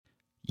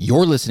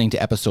You're listening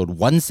to episode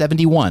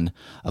 171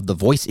 of the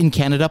Voice in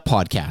Canada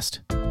podcast.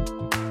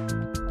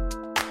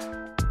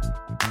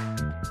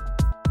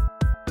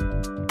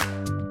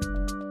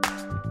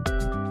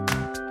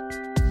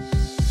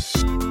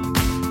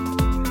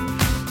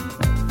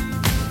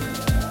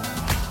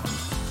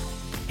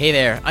 Hey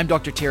there, I'm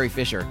Dr. Terry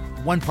Fisher,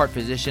 one part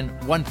physician,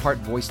 one part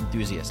voice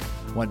enthusiast,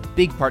 one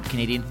big part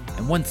Canadian,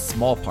 and one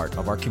small part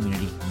of our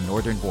community,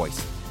 Northern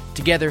Voice.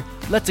 Together,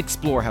 let's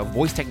explore how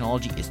voice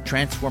technology is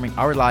transforming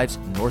our lives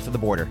north of the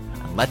border.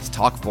 And let's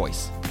talk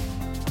voice.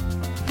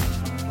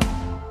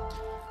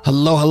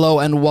 Hello,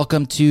 and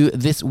welcome to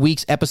this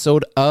week's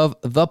episode of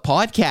the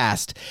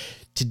podcast.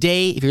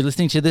 Today, if you're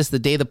listening to this the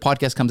day the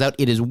podcast comes out,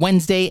 it is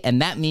Wednesday, and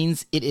that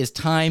means it is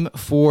time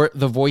for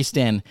The Voice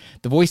Den.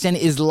 The Voice Den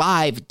is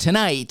live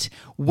tonight,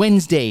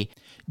 Wednesday,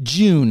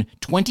 June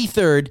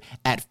 23rd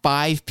at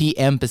 5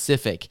 p.m.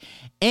 Pacific.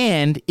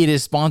 And it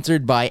is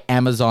sponsored by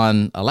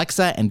Amazon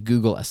Alexa and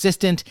Google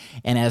Assistant.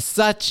 And as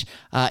such,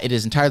 it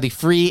is entirely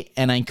free.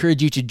 And I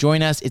encourage you to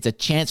join us. It's a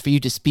chance for you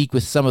to speak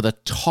with some of the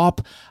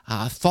top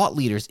thought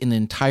leaders in the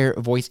entire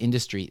voice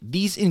industry.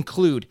 These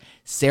include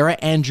Sarah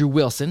Andrew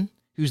Wilson,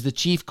 who's the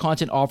Chief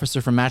Content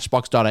Officer for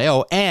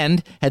Matchbox.io.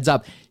 And heads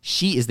up,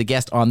 she is the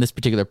guest on this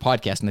particular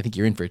podcast, and I think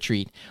you're in for a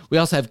treat. We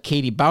also have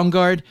Katie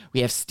Baumgard,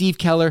 we have Steve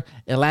Keller,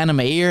 Ilana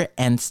Mayer,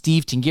 and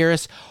Steve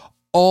Tingiris.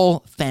 All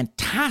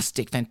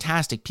fantastic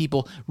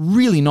people,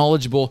 really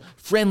knowledgeable,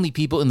 friendly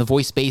people in the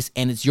voice space,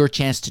 and it's your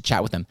chance to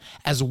chat with them.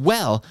 As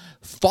well,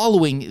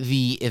 following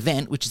the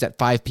event, which is at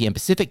 5 p.m.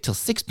 Pacific till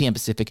 6 p.m.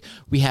 Pacific,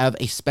 we have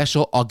a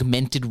special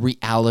augmented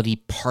reality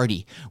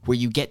party where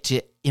you get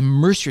to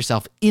immerse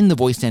yourself in the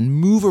voice and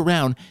move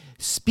around,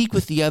 speak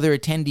with the other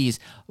attendees.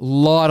 A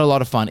lot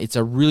of fun. It's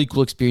a really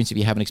cool experience if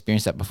you haven't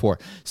experienced that before.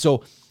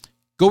 So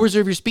Go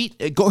reserve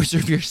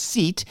your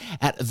seat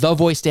at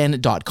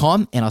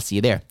thevoiceden.com, and I'll see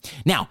you there.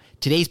 Now,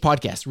 today's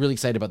podcast, really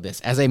excited about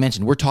this. As I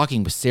mentioned, we're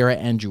talking with Sarah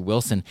Andrew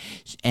Wilson.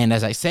 And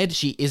as I said,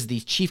 she is the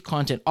Chief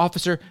Content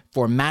Officer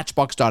for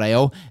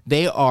Matchbox.io.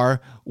 They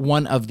are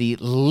one of the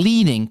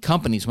leading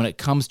companies when it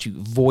comes to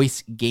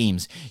voice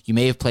games. You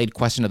may have played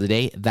Question of the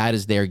Day. That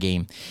is their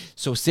game.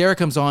 So Sarah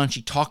comes on.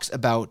 She talks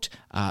about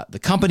the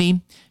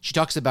company. She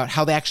talks about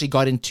how they actually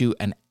got into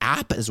an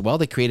app as well.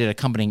 They created a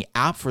accompanying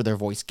app for their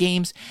voice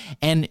games.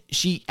 And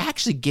she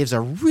actually gives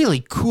a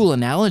really cool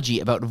analogy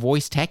about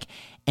voice tech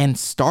and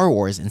Star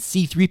Wars and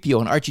C-3PO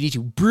and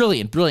R2-D2.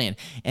 Brilliant.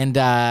 And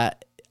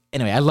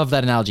anyway, I love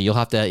that analogy. You'll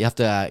have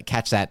to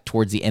catch that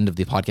towards the end of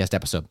the podcast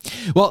episode.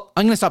 Well,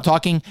 I'm going to stop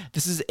talking.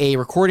 This is a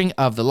recording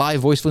of the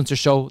live Voicefluencer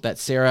show that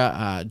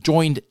Sarah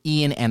joined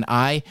Ian and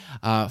I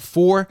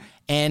for.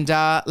 And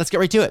let's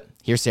get right to it.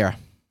 Here's Sarah.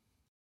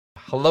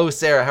 Hello,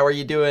 Sarah. How are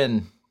you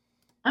doing?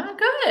 I'm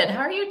good. How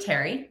are you,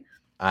 Terry?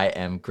 I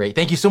am great.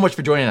 Thank you so much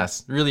for joining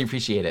us. Really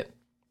appreciate it.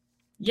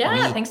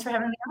 Yeah, thanks for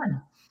having me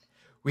on.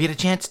 We had a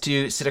chance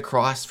to sit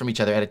across from each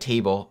other at a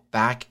table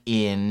back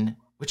in,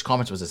 which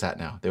conference was this at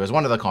now? There was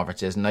one of the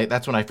conferences, and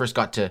that's when I first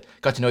got to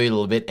know you a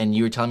little bit, and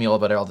you were telling me all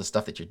about all the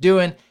stuff that you're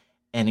doing,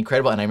 and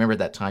incredible. And I remember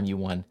that time you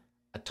won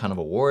a ton of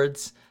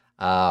awards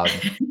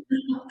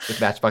with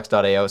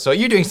Matchbox.io. So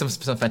you're doing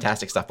some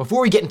fantastic stuff.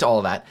 Before we get into all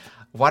of that,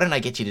 why don't I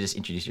get you to just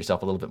introduce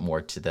yourself a little bit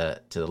more to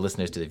the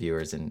listeners, to the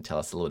viewers, and tell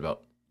us a little bit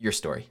about your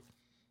story.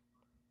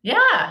 Yeah.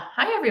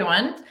 Hi,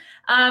 everyone.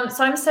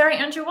 So I'm Sarah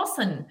Andrew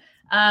Wilson.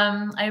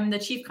 I'm the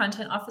Chief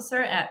Content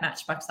Officer at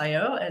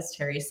Matchbox.io, as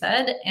Terry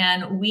said,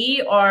 and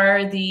we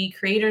are the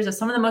creators of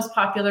some of the most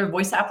popular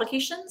voice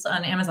applications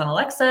on Amazon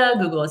Alexa,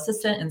 Google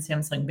Assistant, and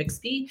Samsung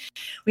Bixby.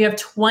 We have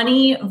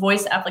 20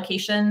 voice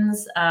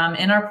applications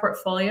in our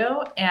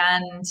portfolio,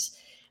 and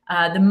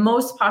the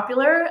most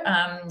popular,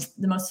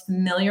 the most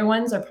familiar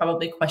ones are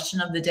probably Question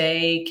of the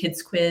Day,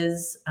 Kids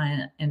Quiz,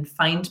 and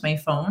Find My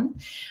Phone.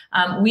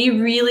 We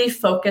really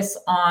focus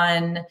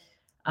on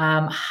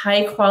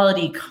high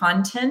quality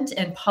content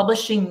and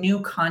publishing new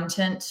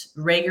content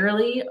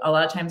regularly, a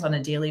lot of times on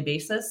a daily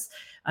basis,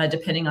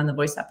 depending on the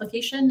voice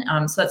application.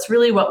 So that's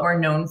really what we're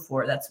known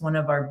for. That's one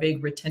of our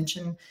big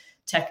retention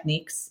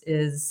techniques,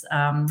 is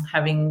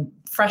having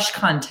fresh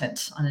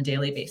content on a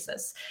daily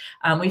basis.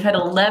 We've had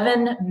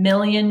 11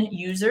 million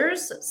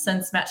users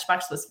since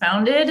Matchbox was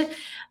founded.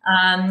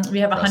 We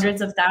have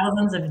hundreds of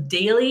thousands of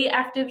daily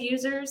active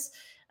users,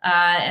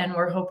 and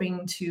we're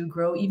hoping to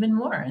grow even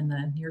more in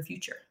the near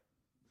future.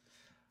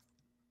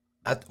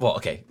 Well,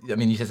 okay. I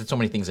mean, you said so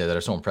many things there that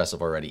are so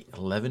impressive already.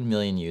 11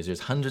 million users,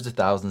 hundreds of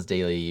thousands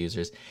daily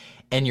users,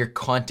 and your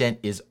content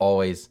is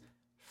always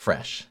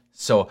fresh.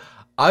 So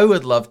I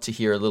would love to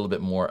hear a little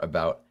bit more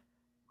about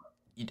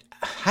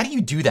how do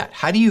you do that?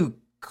 How do you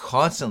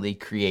constantly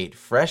create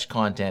fresh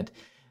content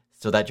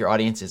so that your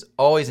audience is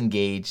always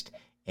engaged?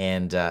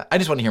 And I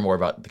just want to hear more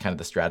about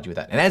the strategy with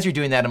that. And as you're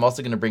doing that, I'm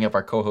also going to bring up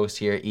our co-host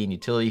here, Ian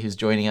Utility, who's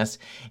joining us.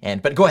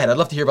 But go ahead. I'd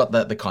love to hear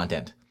about the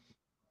content.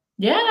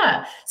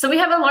 Yeah. So we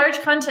have a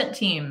large content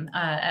team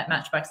at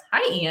Matchbox.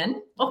 Hi,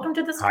 Ian. Welcome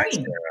to the screen. Hi,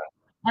 Sarah.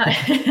 Yeah,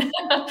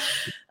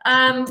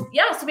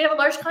 so we have a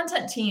large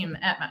content team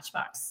at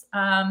Matchbox,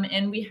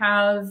 and we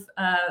have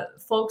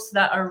folks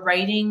that are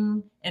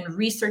writing and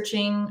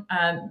researching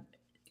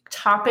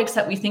topics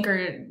that we think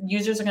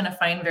users are going to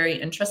find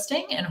very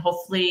interesting, and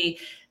hopefully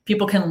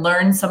people can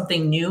learn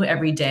something new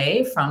every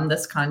day from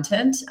this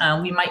content.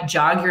 We might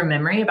jog your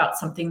memory about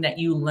something that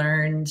you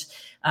learned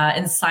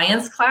in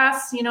science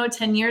class,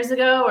 10 years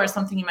ago, or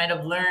something you might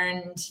have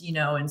learned,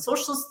 in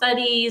social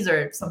studies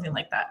or something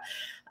like that.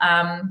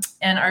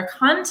 And our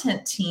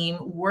content team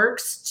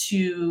works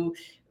to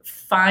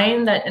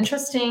find that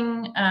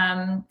interesting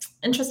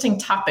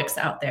topics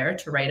out there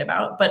to write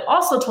about, but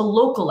also to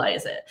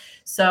localize it.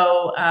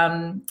 So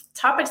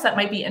topics that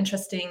might be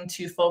interesting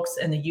to folks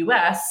in the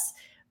US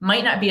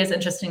might not be as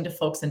interesting to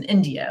folks in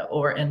India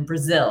or in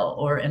Brazil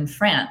or in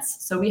France.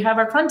 So we have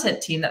our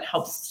content team that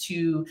helps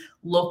to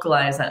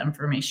localize that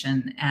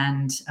information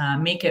and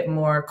make it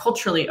more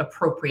culturally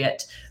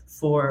appropriate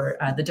for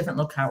the different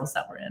locales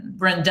that we're in.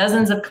 We're in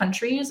dozens of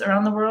countries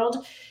around the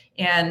world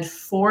and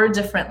 4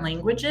 different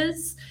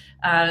languages.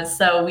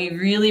 So we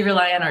really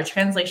rely on our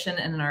translation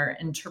and our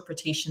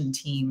interpretation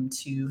team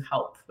to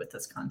help with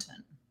this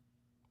content.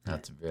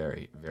 That's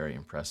very, very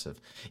impressive.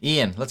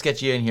 Ian, let's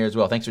get you in here as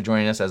well. Thanks for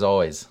joining us as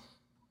always.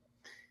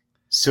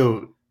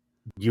 So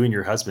you and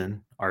your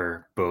husband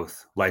are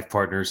both life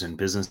partners and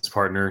business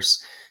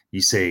partners.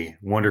 You say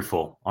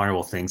wonderful,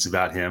 honorable things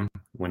about him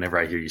whenever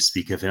I hear you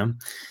speak of him.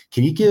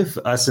 Can you give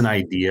us an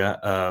idea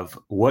of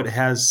what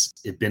has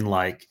it been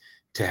like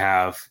to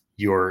have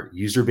your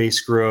user base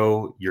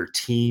grow, your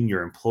team,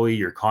 your employee,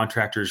 your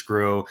contractors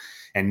grow,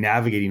 and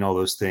navigating all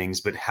those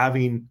things, but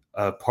having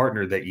a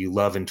partner that you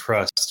love and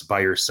trust by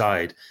your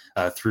side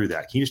through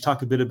that? Can you just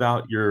talk a bit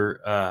about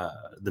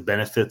the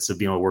benefits of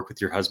being able to work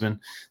with your husband,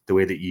 the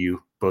way that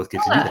you both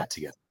get to do that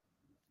together?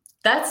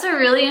 That's a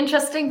really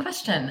interesting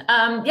question.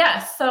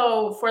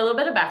 So for a little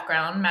bit of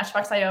background,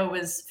 Matchbox.io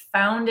was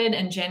founded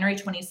in January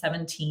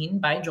 2017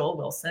 by Joel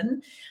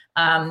Wilson.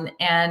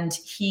 And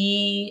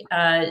he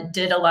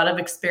did a lot of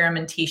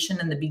experimentation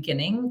in the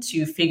beginning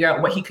to figure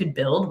out what he could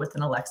build with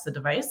an Alexa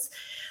device.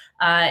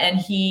 And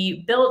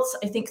he built,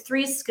 I think,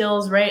 3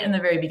 skills right in the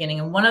very beginning.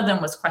 And one of them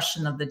was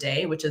question of the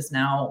day, which is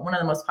now one of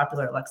the most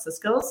popular Alexa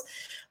skills.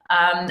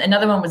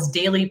 Another one was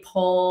daily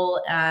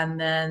poll. And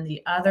then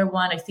the other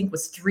one, I think,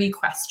 was 3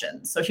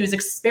 questions. So he was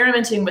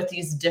experimenting with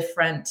these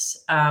different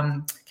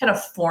kind of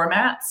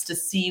formats to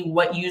see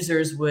what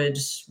users would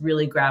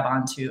really grab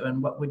onto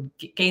and what would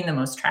gain the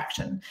most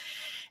traction.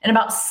 And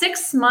about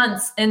 6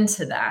 months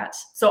into that,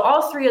 so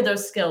all 3 of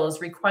those skills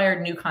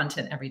required new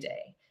content every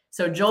day.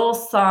 So Joel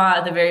saw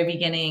at the very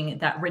beginning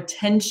that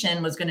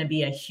retention was going to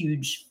be a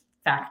huge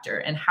factor.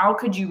 And how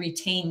could you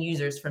retain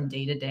users from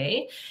day to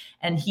day?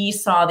 And he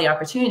saw the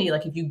opportunity,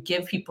 like if you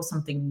give people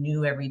something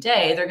new every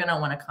day, they're going to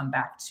want to come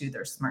back to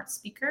their smart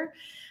speaker.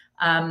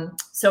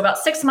 So about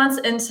 6 months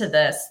into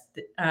this,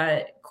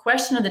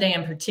 question of the day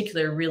in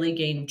particular really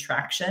gained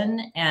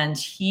traction. And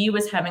he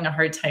was having a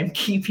hard time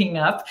keeping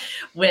up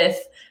with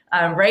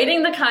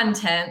writing the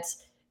content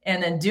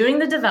and then doing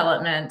the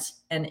development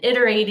and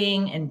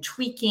iterating and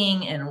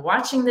tweaking and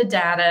watching the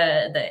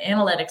data, the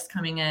analytics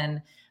coming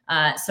in.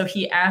 So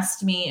he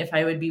asked me if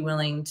I would be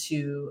willing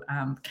to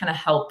kind of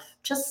help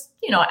just,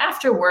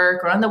 after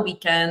work or on the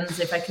weekends,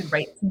 if I could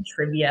write some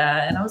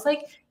trivia. And I was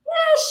like,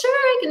 yeah, sure,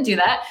 I can do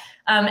that.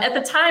 At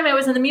the time, I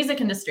was in the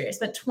music industry. I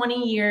spent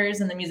 20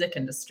 years in the music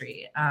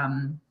industry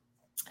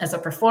as a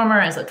performer,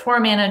 as a tour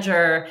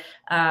manager,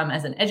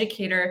 as an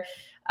educator.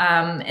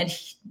 And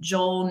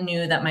Joel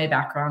knew that my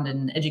background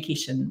in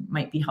education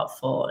might be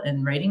helpful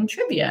in writing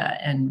trivia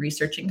and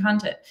researching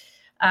content.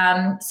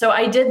 So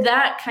I did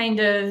that kind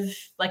of,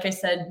 like I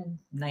said,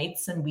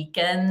 nights and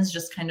weekends,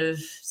 just kind of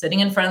sitting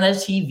in front of the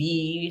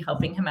TV,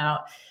 helping him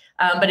out.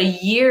 But a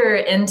year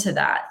into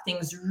that,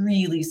 things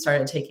really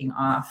started taking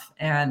off.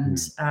 And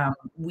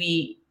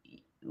we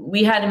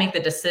had to make the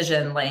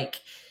decision, like,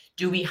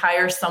 do we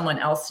hire someone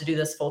else to do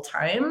this full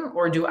time?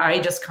 Or do I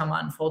just come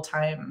on full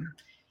time,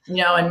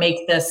 and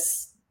make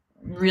this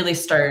really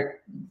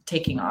start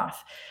taking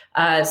off?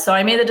 So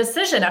I made the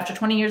decision after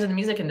 20 years in the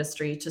music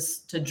industry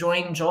to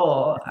join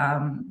Joel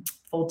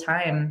full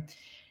time.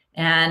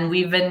 And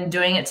we've been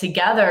doing it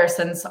together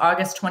since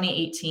August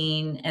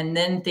 2018. And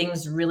then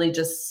things really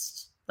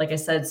just, like I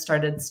said,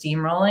 started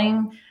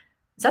steamrolling.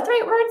 Is that the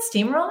right word?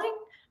 Steamrolling?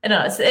 I don't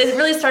know. It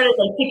really started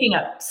like picking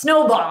up,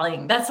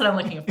 snowballing. That's what I'm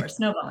looking for,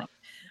 snowballing.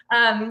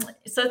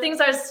 So things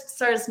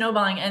started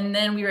snowballing, and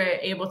then we were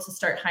able to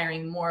start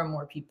hiring more and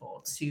more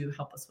people to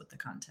help us with the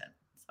content.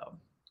 So,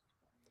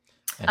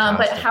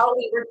 but how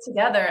we work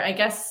together, I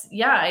guess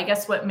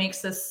what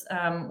makes us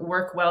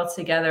work well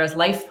together as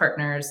life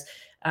partners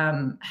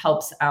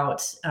helps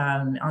out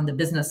on the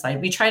business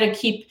side. We try to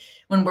keep,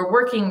 when we're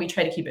working, we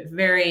try to keep it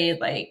very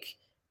like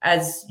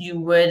as you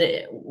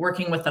would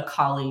working with a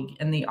colleague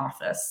in the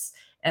office.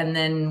 And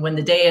then when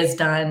the day is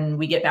done,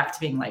 we get back to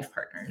being life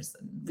partners.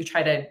 And we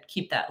try to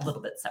keep that a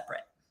little bit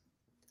separate.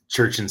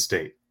 Church and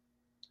state.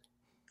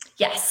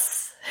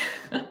 Yes.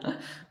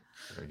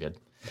 Very good.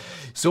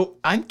 So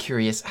I'm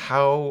curious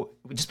how,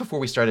 just before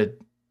we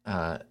started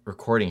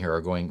recording here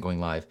or going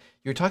live,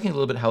 you were talking a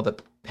little bit how the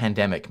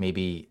pandemic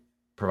maybe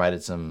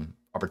provided some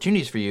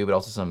opportunities for you, but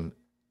also some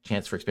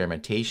chance for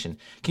experimentation.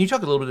 Can you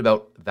talk a little bit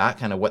about that,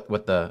 kind of what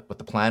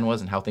the plan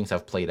was and how things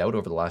have played out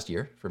over the last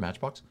year for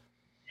Matchbox?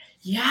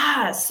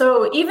 Yeah.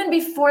 So even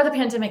before the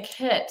pandemic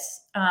hit,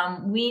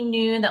 we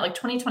knew that like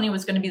 2020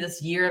 was going to be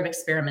this year of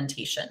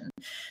experimentation.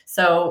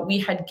 So we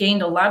had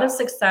gained a lot of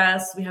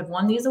success. We had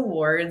won these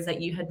awards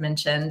that you had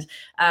mentioned,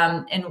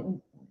 and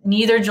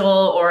neither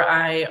Joel or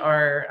I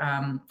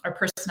our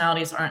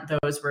personalities aren't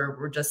those where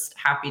we're just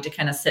happy to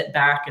kind of sit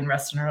back and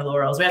rest on our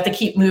laurels. We have to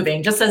keep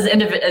moving, just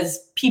as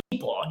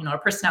people. Our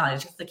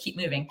personalities just have to keep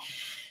moving.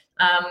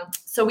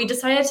 So we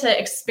decided to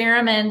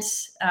experiment.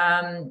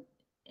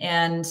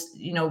 And,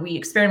 we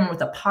experiment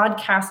with a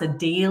podcast, a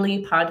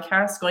daily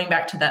podcast, going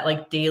back to that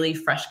like daily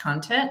fresh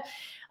content.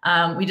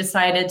 We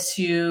decided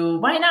to,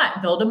 why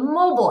not build a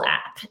mobile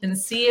app and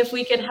see if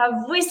we could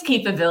have voice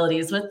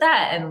capabilities with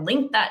that and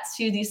link that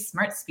to these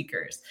smart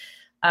speakers.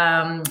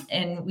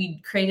 And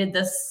we created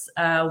this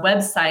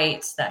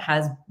website that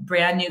has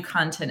brand new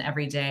content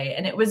every day.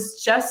 And it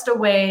was just a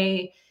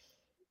way.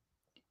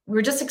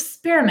 We're just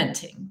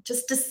experimenting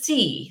just to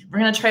see. We're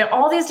going to try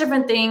all these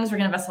different things. We're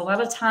going to invest a lot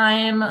of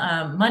time,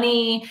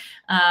 money,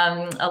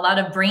 a lot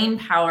of brain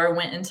power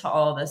went into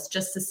all of this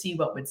just to see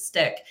what would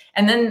stick.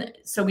 And then,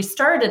 so we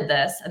started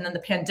this, and then the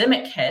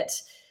pandemic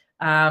hit.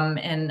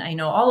 And I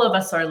know all of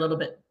us are a little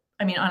bit,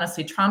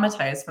 honestly,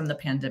 traumatized from the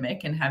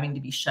pandemic and having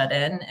to be shut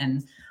in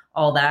and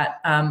all that.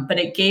 But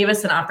it gave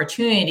us an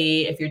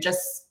opportunity. If you're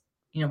just,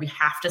 we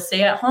have to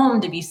stay at home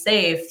to be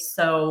safe.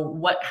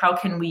 So how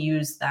can we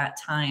use that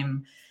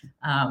time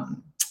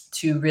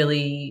to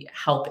really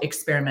help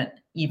experiment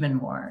even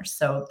more?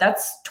 So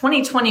that's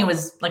 2020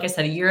 was, like I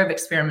said, a year of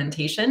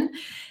experimentation.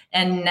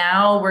 And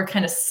now we're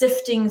kind of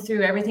sifting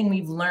through everything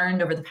we've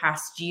learned over the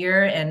past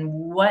year and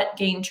what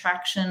gained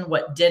traction,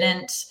 what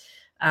didn't.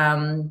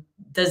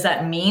 Does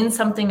that mean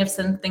something if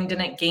something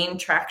didn't gain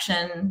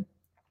traction?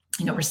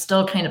 We're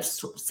still kind of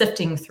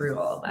sifting through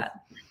all of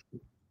that.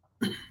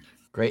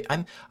 Great.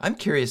 I'm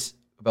curious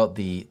about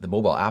the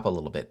mobile app a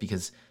little bit,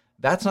 because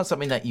that's not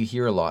something that you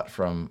hear a lot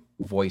from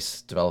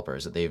voice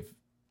developers, that they've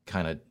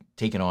kind of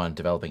taken on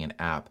developing an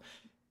app.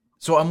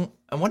 So I'm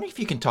wondering if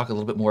you can talk a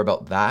little bit more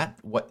about that.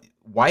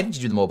 Why did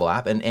you do the mobile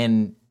app,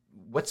 and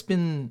what's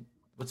been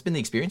the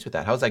experience with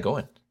that? How's that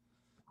going?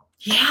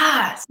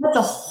 Yeah, so that's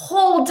a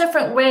whole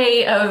different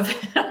way of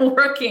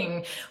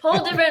working,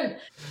 whole different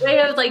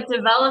way of like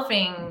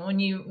developing when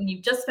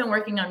you've just been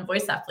working on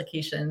voice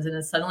applications and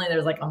then suddenly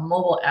there's like a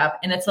mobile app,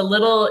 and it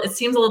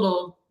seems a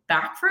little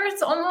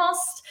backwards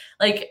almost.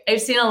 Like I've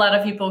seen a lot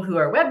of people who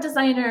are web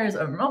designers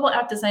or mobile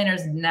app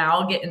designers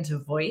now get into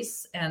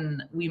voice,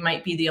 and we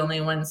might be the only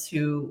ones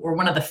or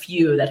one of the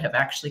few that have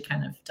actually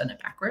kind of done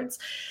it backwards.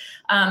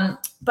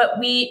 But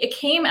it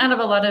came out of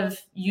a lot of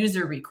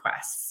user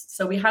requests.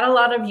 So we had a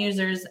lot of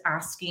users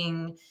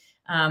asking,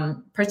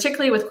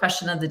 particularly with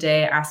question of the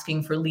day,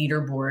 asking for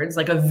leaderboards,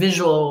 like a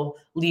visual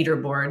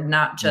leaderboard,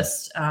 not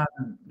just,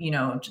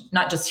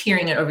 not just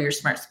hearing it over your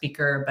smart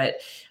speaker, but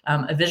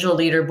a visual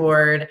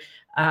leaderboard,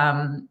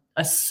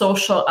 a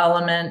social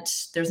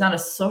element. There's not a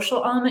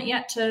social element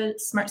yet to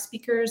smart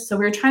speakers. So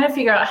we were trying to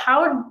figure out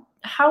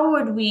how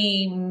would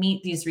we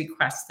meet these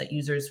requests that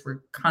users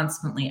were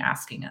constantly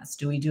asking us?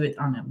 Do we do it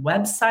on a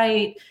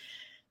website?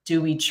 Do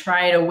we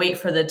try to wait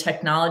for the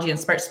technology and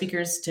smart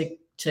speakers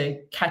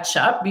to catch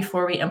up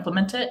before we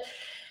implement it?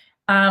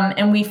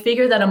 And we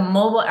figured that a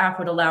mobile app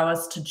would allow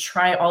us to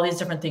try all these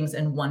different things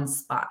in one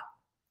spot.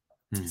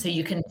 So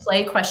you can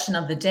play question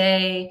of the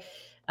day.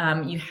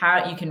 You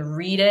can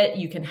read it.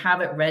 You can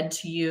have it read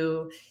to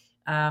you.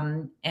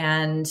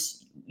 And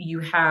you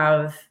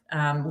have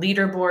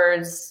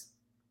leaderboards.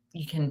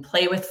 You can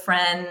play with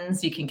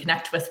friends. You can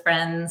connect with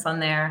friends on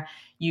there.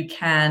 You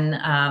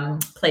can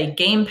play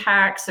game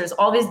packs. There's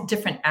all these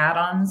different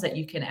add-ons that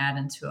you can add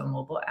into a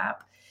mobile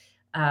app.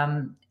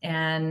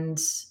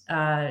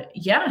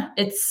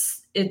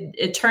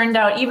 It turned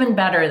out even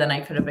better than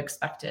I could have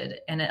expected.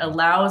 And it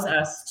allows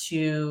us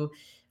to,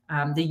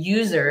 the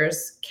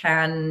users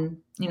can,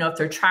 if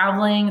they're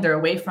traveling, they're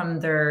away from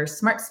their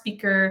smart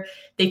speaker,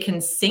 they can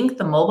sync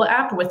the mobile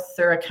app with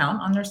their account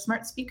on their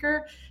smart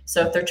speaker.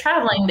 So if they're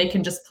traveling, they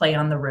can just play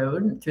on the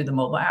road through the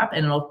mobile app,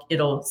 and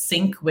it'll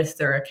sync with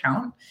their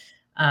account.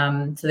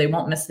 So they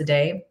won't miss a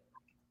day.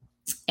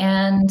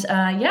 And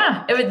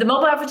the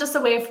mobile app was just a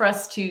way for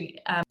us to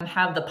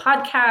have the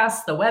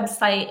podcast, the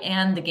website,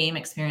 and the game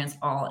experience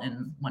all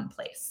in one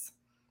place.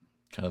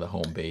 Kind of the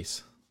home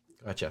base.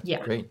 Gotcha.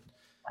 Yeah. Great.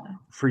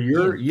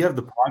 You have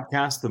the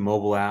podcast, the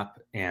mobile app,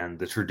 and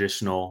the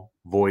traditional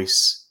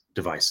voice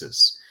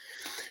devices.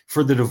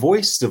 For the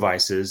voice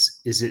devices,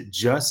 is it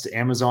just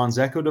Amazon's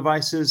Echo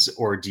devices,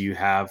 or do you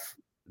have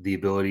the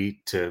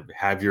ability to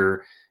have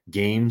your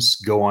games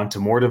go onto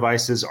more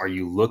devices? Are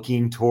you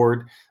looking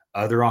toward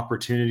other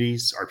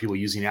opportunities? Are people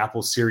using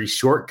Apple Siri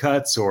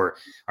shortcuts, or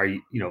are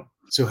you,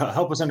 so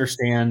help us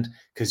understand,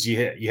 because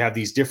you have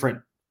these different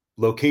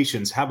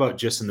locations, how about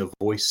just in the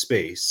voice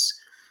space?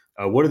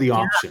 What are the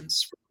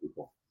options for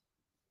people?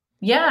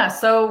 Yeah,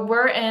 so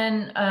we're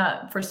in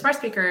for smart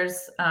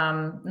speakers,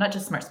 not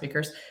just smart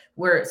speakers.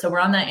 We're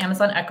on the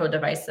Amazon Echo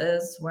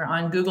devices. We're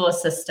on Google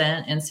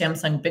Assistant and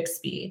Samsung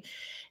Bixby.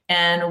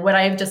 And what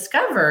I've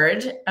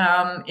discovered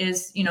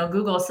is,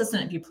 Google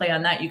Assistant, if you play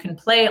on that, you can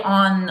play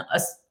on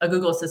a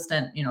Google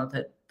Assistant,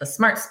 the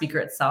smart speaker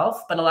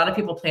itself, but a lot of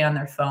people play on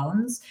their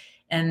phones.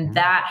 And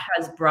that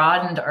has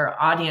broadened our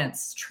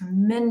audience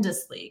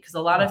tremendously, because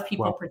a lot of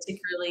people,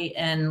 particularly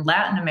in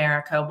Latin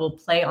America, will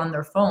play on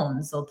their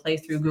phones. They'll play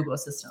through Google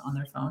Assistant on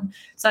their phone.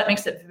 So that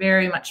makes it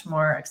very much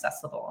more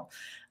accessible.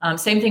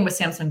 Same thing with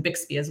Samsung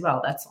Bixby as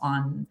well. That's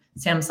on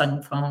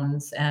Samsung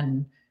phones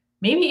and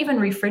maybe even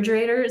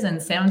refrigerators and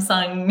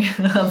Samsung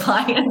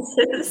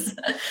appliances.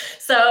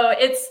 So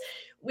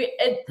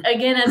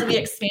again, as we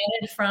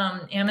expanded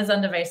from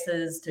Amazon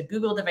devices to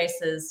Google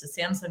devices to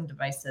Samsung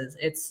devices,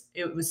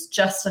 it was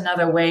just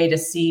another way to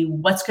see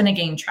what's going to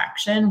gain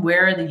traction.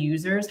 Where are the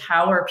users?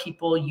 How are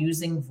people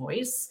using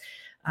voice?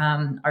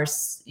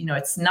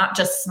 It's not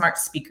just smart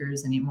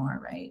speakers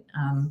anymore, right?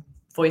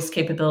 Voice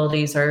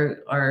capabilities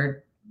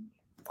are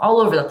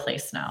all over the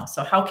place now.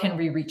 So how can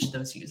we reach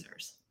those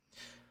users?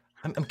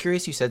 I'm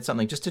curious, you said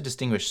something just to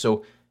distinguish.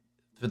 So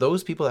for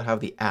those people that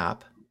have the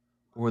app,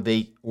 for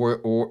those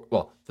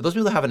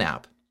people that have an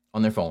app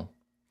on their phone,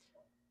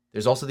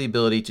 there's also the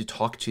ability to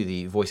talk to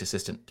the voice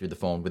assistant through the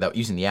phone without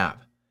using the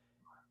app.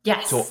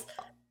 Yes. So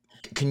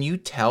can you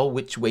tell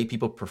which way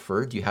people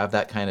prefer? Do you have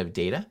that kind of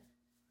data?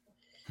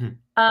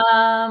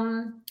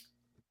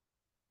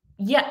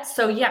 Yeah.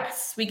 So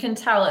yes, we can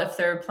tell if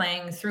they're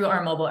playing through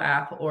our mobile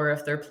app or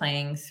if they're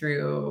playing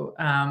through,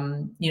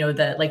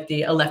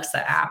 the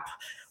Alexa app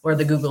or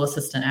the Google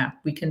Assistant app.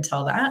 We can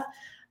tell that.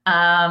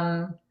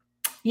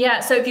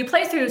 So if you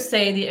play through,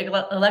 say, the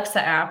Alexa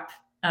app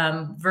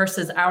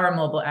versus our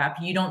mobile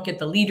app, you don't get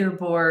the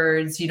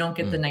leaderboards, you don't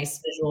get the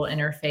nice visual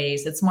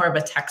interface. It's more of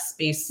a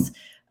text-based,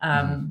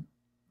 oral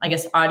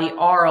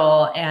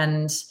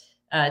and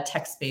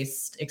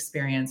text-based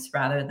experience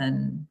rather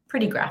than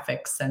pretty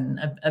graphics and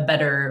a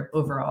better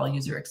overall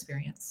user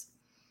experience.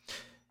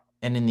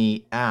 And in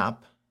the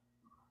app,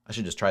 I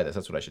should just try this.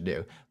 That's what I should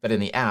do. But in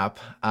the app,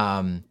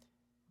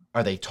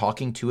 are they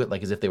talking to it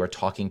like as if they were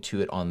talking to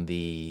it on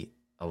the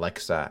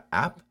Alexa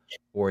app,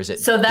 or is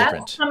it so that's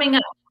different? Coming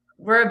up?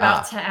 We're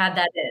about to add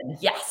that in.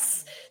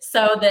 Yes.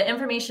 So the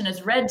information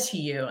is read to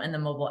you in the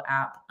mobile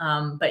app,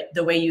 but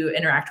the way you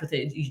interact with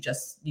it, you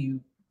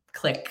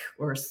click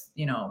or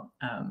you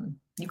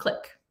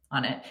click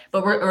on it.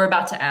 But we're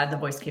about to add the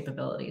voice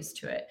capabilities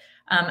to it.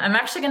 I'm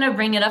actually going to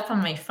bring it up on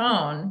my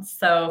phone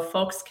so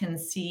folks can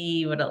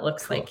see what it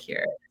looks like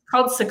here. It's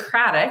called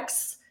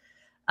Socratics.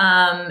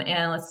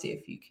 And let's see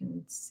if you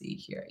can see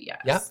here.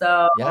 Yeah.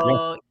 So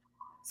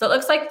it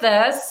looks like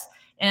this,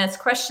 and it's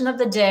question of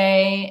the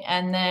day.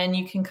 And then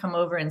you can come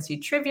over and see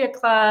Trivia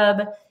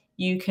Club.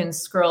 You can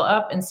scroll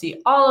up and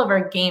see all of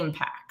our game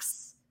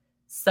packs.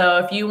 So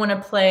if you want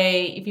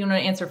to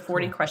answer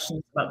 40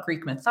 questions about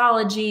Greek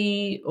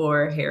mythology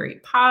or Harry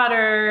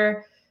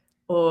Potter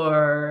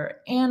or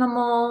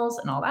animals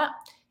and all that.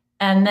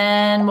 And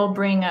then we'll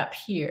bring up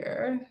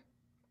here,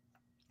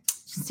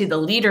 you can see the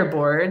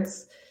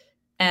leaderboards.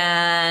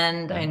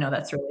 And I know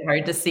that's really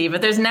hard to see,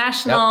 but there's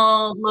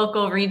national,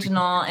 local,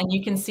 regional, and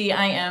you can see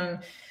I am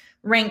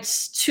ranked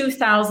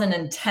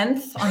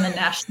 2010th on the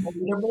national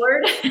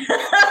leaderboard.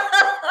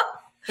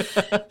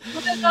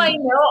 Even though I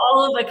know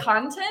all of the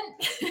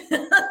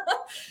content.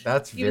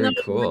 That's very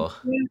cool.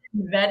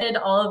 Vetted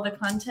all of the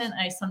content,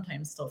 I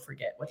sometimes still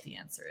forget what the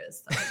answer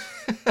is.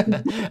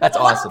 That's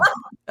awesome.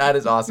 That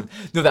is awesome.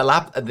 No, that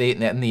app,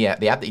 the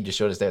app that you just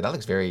showed us there, that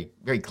looks very,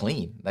 very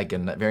clean, like a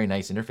very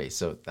nice interface.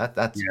 So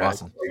that's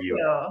awesome.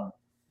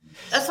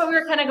 That's what we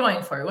were kind of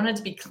going for. We wanted it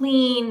to be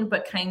clean,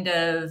 but kind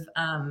of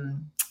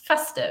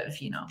festive,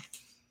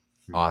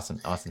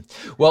 Awesome.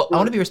 Well, I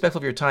want to be respectful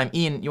of your time.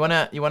 Ian, you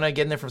wanna get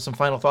in there for some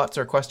final thoughts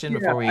or a question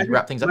before we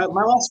wrap things up?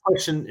 My last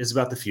question is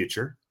about the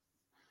future.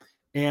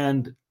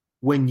 And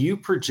when you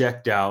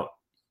project out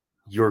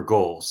your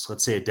goals,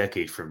 let's say a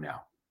decade from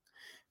now,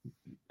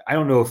 I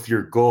don't know if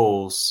your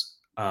goals,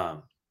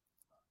 our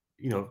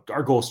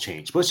goals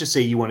change. But let's just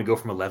say you want to go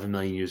from 11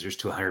 million users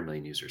to 100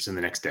 million users in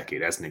the next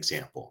decade, as an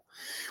example.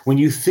 When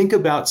you think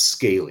about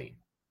scaling,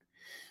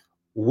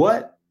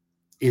 what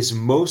is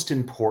most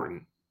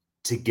important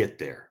to get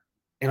there?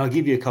 And I'll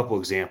give you a couple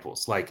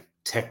examples, like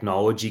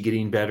technology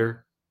getting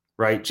better,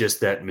 right?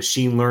 Just that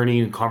machine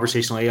learning,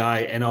 conversational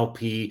AI,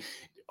 NLP,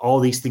 all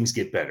these things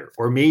get better.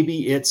 Or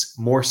maybe it's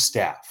more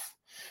staff,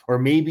 or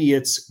maybe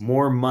it's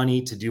more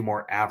money to do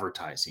more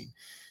advertising.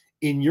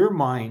 In your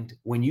mind,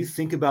 when you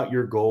think about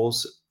your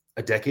goals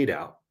a decade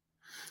out,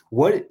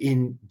 what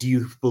do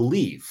you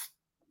believe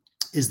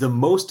is the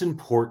most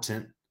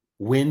important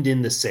wind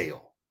in the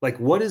sail? Like,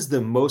 what is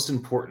the most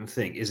important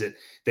thing? Is it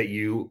that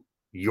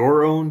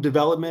your own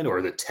development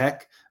or the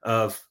tech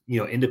of,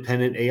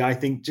 independent AI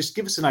thing? Just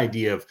give us an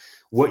idea of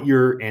what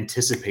you're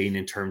anticipating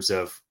in terms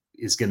of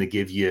is going to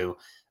give you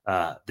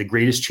the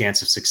greatest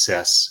chance of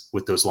success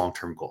with those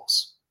long-term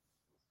goals?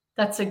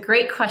 That's a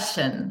great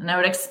question. And I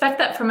would expect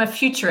that from a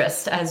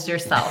futurist as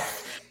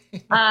yourself.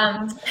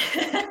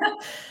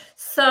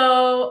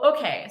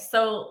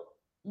 So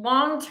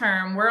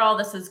long-term, where all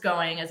this is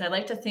going is I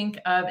like to think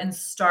of in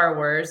Star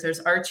Wars,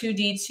 there's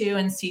R2-D2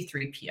 and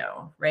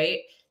C-3PO, right?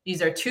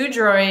 These are two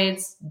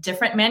droids,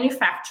 different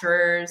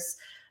manufacturers,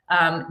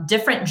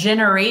 different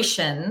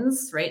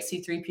generations, right?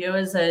 C-3PO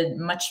is a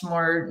much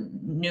more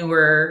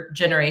newer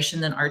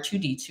generation than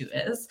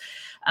R2-D2 is.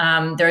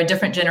 There are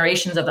different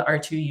generations of the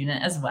R2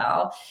 unit as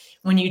well.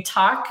 When you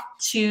talk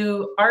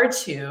to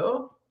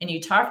R2 and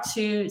you talk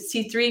to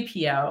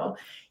C-3PO,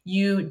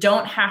 you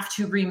don't have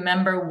to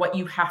remember what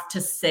you have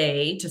to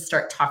say to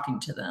start talking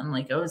to them.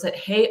 Like, oh, is it,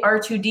 hey,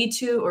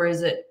 R2-D2, or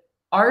is it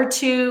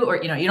R2? Or,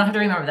 you don't have to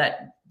remember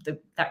that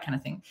kind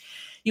of thing.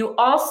 You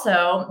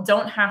also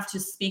don't have to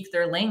speak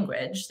their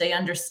language. They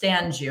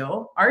understand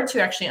you. R2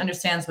 actually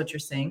understands what you're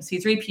saying.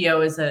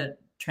 C-3PO is a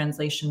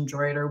translation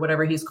droid or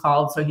whatever he's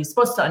called, so he's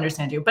supposed to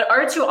understand you. But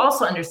R2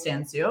 also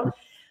understands you.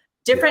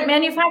 Different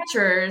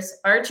manufacturers,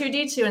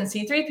 R2-D2 and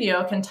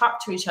C-3PO, can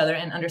talk to each other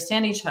and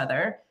understand each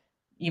other,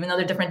 even though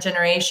they're different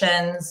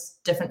generations,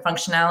 different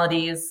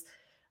functionalities.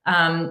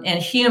 And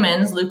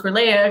humans, Luke or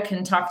Leia,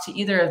 can talk to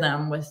either of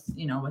them with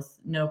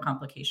no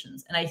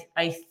complications. And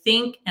I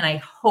think and I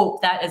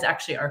hope that is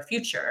actually our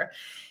future.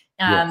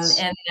 Yes.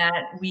 And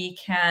that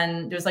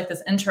there's like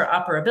this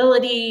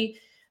interoperability.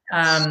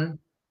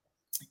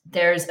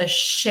 There's a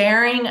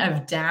sharing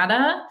of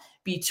data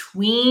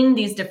between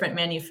these different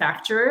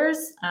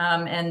manufacturers.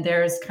 And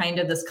there's kind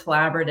of this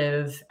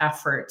collaborative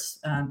effort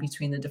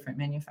between the different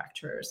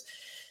manufacturers.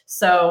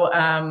 So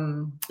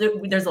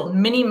there's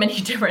many,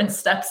 many different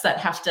steps that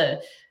have to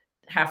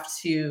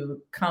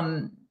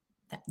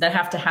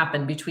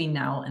happen between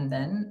now and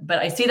then. But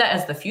I see that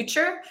as the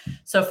future.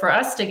 So for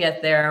us to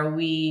get there,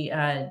 we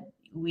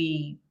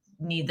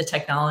need the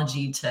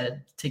technology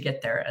to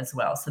get there as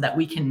well, so that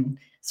we can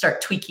start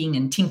tweaking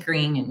and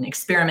tinkering and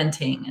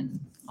experimenting and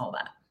all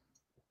that.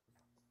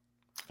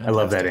 I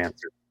love that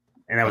answer,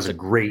 and that was a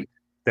great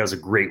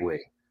way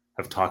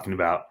of talking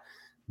about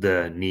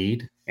the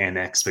need and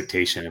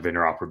expectation of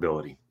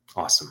interoperability.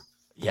 Awesome.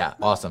 Yeah,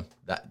 awesome.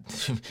 That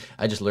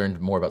I just learned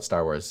more about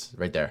Star Wars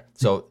right there.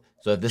 So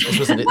this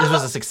was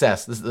a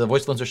success. The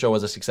Voicefluencer show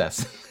was a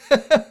success. So,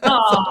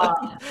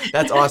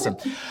 that's awesome.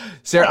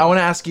 Sarah, I want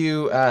to ask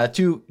you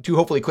two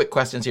hopefully quick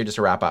questions here just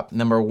to wrap up.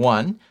 Number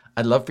one,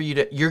 I'd love for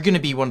you're going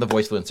to be one of the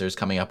Voicefluencers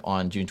coming up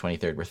on June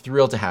 23rd. We're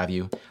thrilled to have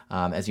you.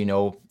 As you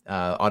know,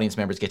 audience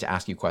members get to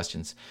ask you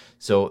questions.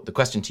 So the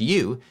question to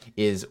you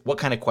is, what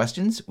kind of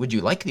questions would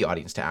you like the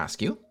audience to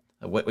ask you?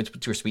 What's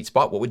your sweet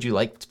spot? What would you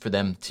like for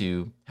them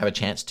to have a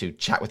chance to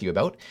chat with you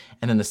about?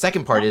 And then the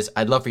second part is,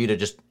 I'd love for you to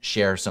just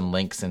share some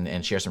links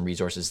and share some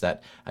resources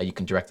that you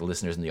can direct the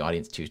listeners in the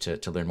audience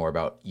to learn more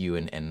about you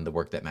and the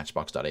work that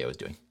Matchbox.io is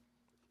doing.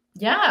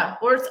 Yeah,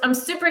 I'm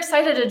super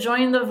excited to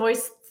join the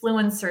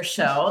Voicefluencer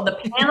show. The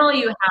panel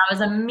you have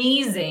is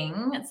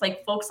amazing. It's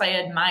like folks I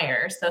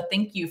admire. So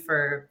thank you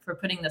for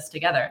putting this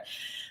together.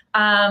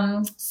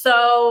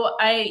 So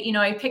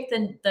I picked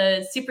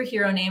the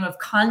superhero name of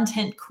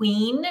Content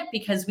Queen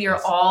because we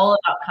are all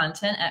about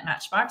content at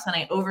Matchbox, and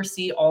I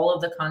oversee all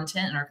of the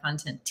content in our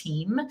content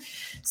team.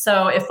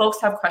 So if folks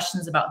have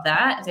questions about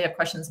that, if they have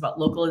questions about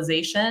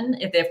localization,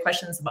 if they have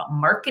questions about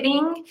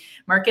marketing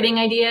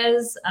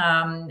ideas,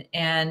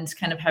 and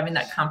kind of having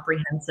that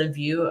comprehensive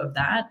view of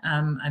that,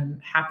 I'm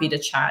happy to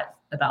chat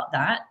about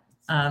that.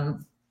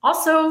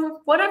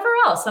 Also, whatever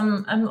else,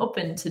 I'm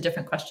open to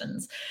different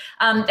questions.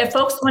 If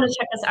folks want to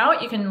check us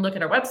out, you can look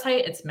at our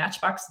website. It's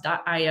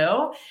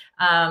matchbox.io.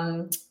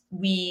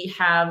 We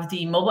have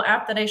the mobile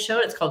app that I showed.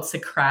 It's called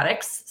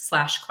Socratics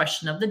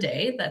 /Question of the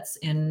Day. That's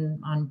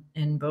in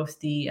both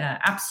the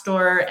App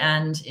Store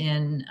and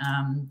in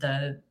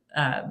the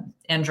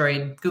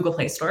Android Google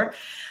Play Store.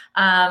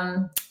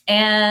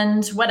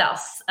 And what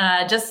else?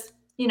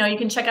 You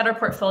can check out our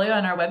portfolio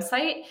on our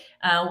website.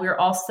 We're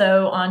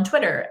also on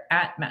Twitter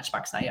at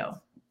Matchbox.io.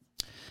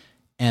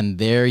 And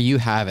there you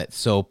have it.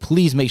 So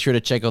please make sure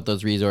to check out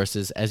those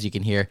resources. As you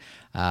can hear,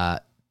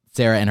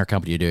 Sarah and her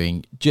company are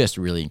doing just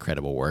really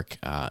incredible work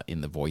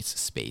in the voice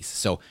space.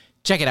 So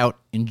check it out,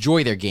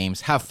 enjoy their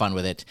games, have fun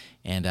with it,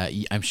 and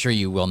I'm sure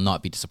you will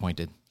not be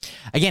disappointed.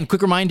 Again,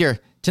 quick reminder,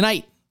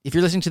 tonight, if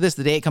you're listening to this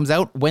the day it comes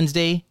out,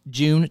 Wednesday,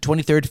 June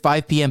 23rd,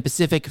 5 p.m.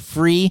 Pacific,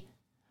 free,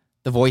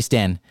 The Voice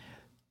Den,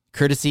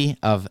 courtesy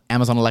of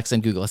Amazon Alexa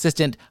and Google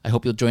Assistant. I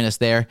hope you'll join us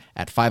there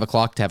at 5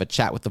 o'clock to have a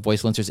chat with the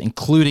Voicefluencers,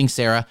 including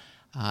Sarah.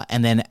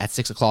 And then at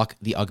 6 o'clock,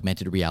 the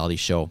Augmented Reality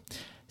Show.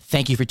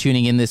 Thank you for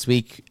tuning in this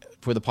week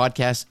for the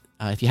podcast.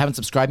 If you haven't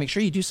subscribed, make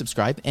sure you do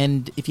subscribe.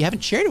 And if you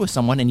haven't shared it with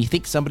someone and you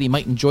think somebody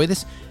might enjoy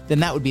this, then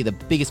that would be the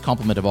biggest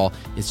compliment of all,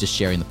 is just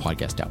sharing the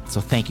podcast out.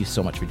 So thank you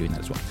so much for doing that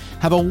as well.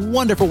 Have a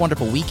wonderful,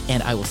 wonderful week,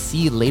 and I will see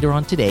you later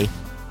on today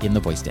in the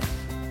Voice Den.